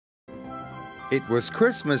It was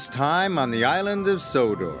Christmas time on the island of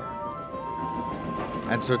Sodor,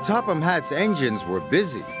 and Sir Topham Hatt's engines were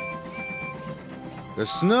busy. The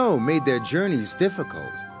snow made their journeys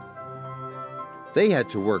difficult. They had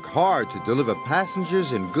to work hard to deliver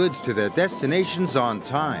passengers and goods to their destinations on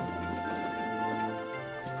time.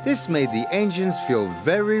 This made the engines feel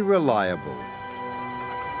very reliable.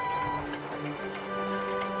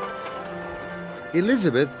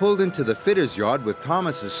 Elizabeth pulled into the fitter's yard with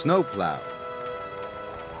Thomas's snowplow.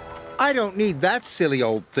 "I don't need that silly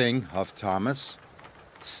old thing," huffed Thomas.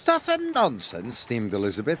 "Stuff and nonsense," steamed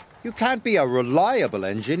Elizabeth. "You can't be a reliable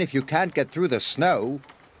engine if you can't get through the snow."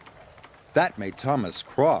 That made Thomas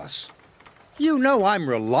cross. "You know I'm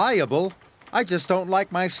reliable. I just don't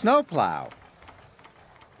like my snowplow."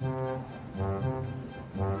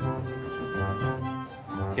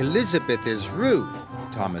 "Elizabeth is rude,"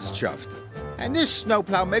 Thomas chuffed. "And this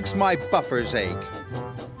snowplow makes my buffers ache."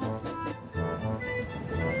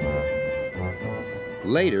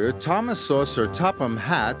 Later, Thomas saw Sir Topham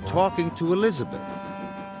Hatt talking to Elizabeth.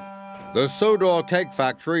 "The Sodor cake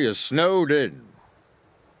factory is snowed in.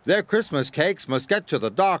 Their Christmas cakes must get to the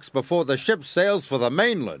docks before the ship sails for the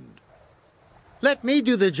mainland." "Let me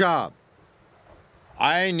do the job."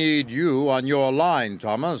 "I need you on your line,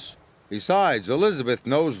 Thomas. Besides, Elizabeth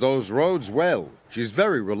knows those roads well. She's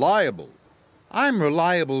very reliable." "I'm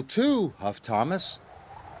reliable too," huffed Thomas.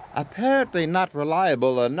 "Apparently not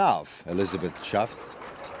reliable enough," Elizabeth chuffed.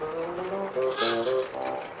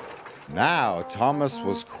 Now Thomas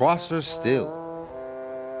was crosser still.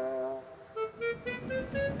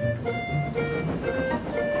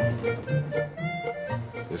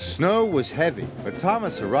 The snow was heavy, but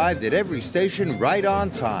Thomas arrived at every station right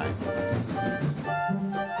on time.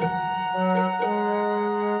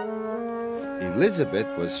 Elizabeth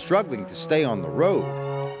was struggling to stay on the road.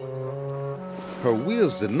 Her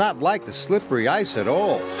wheels did not like the slippery ice at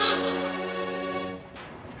all.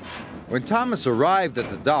 When Thomas arrived at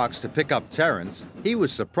the docks to pick up Terence, he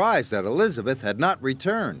was surprised that Elizabeth had not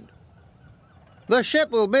returned. "The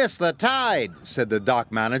ship will miss the tide," said the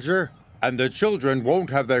dock manager. "And the children won't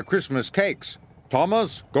have their Christmas cakes.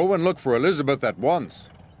 Thomas, go and look for Elizabeth at once."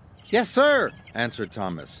 "Yes, sir," answered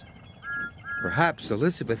Thomas. "Perhaps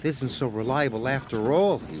Elizabeth isn't so reliable after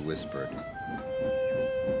all," he whispered.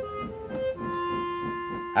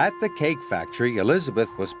 At the cake factory, Elizabeth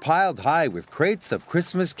was piled high with crates of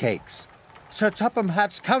Christmas cakes. "Sir Topham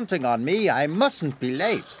Hatt's counting on me. I mustn't be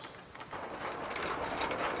late."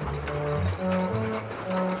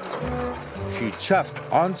 She chuffed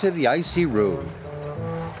onto the icy road.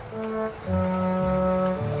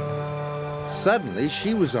 Suddenly,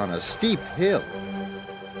 she was on a steep hill.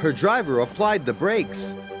 Her driver applied the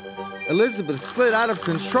brakes. Elizabeth slid out of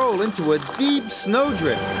control into a deep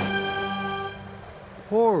snowdrift.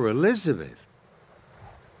 Poor Elizabeth.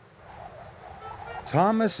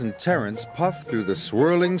 Thomas and Terence puffed through the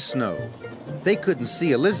swirling snow. They couldn't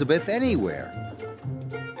see Elizabeth anywhere.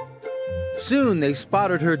 Soon they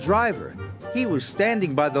spotted her driver. He was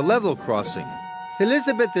standing by the level crossing.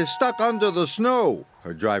 "Elizabeth is stuck under the snow,"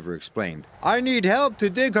 her driver explained. "I need help to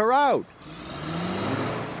dig her out."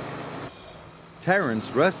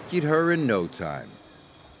 Terence rescued her in no time.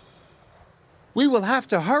 "We will have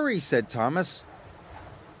to hurry," said Thomas.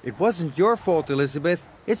 "It wasn't your fault, Elizabeth.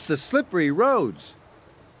 It's the slippery roads."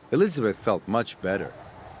 Elizabeth felt much better.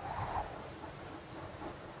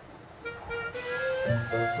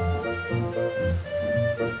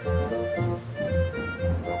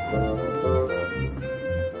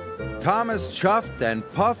 Thomas chuffed and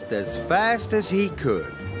puffed as fast as he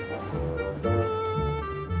could.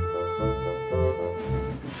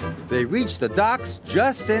 They reached the docks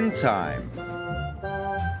just in time.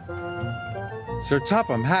 Sir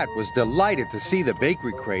Topham Hatt was delighted to see the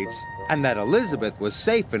bakery crates and that Elizabeth was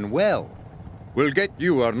safe and well. "We'll get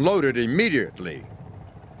you unloaded immediately."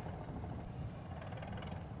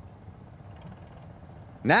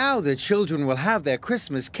 "Now the children will have their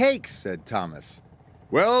Christmas cakes," said Thomas.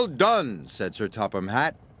 "Well done," said Sir Topham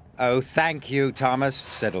Hatt. "Oh, thank you, Thomas,"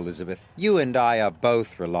 said Elizabeth. "You and I are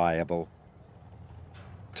both reliable."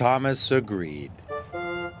 Thomas agreed.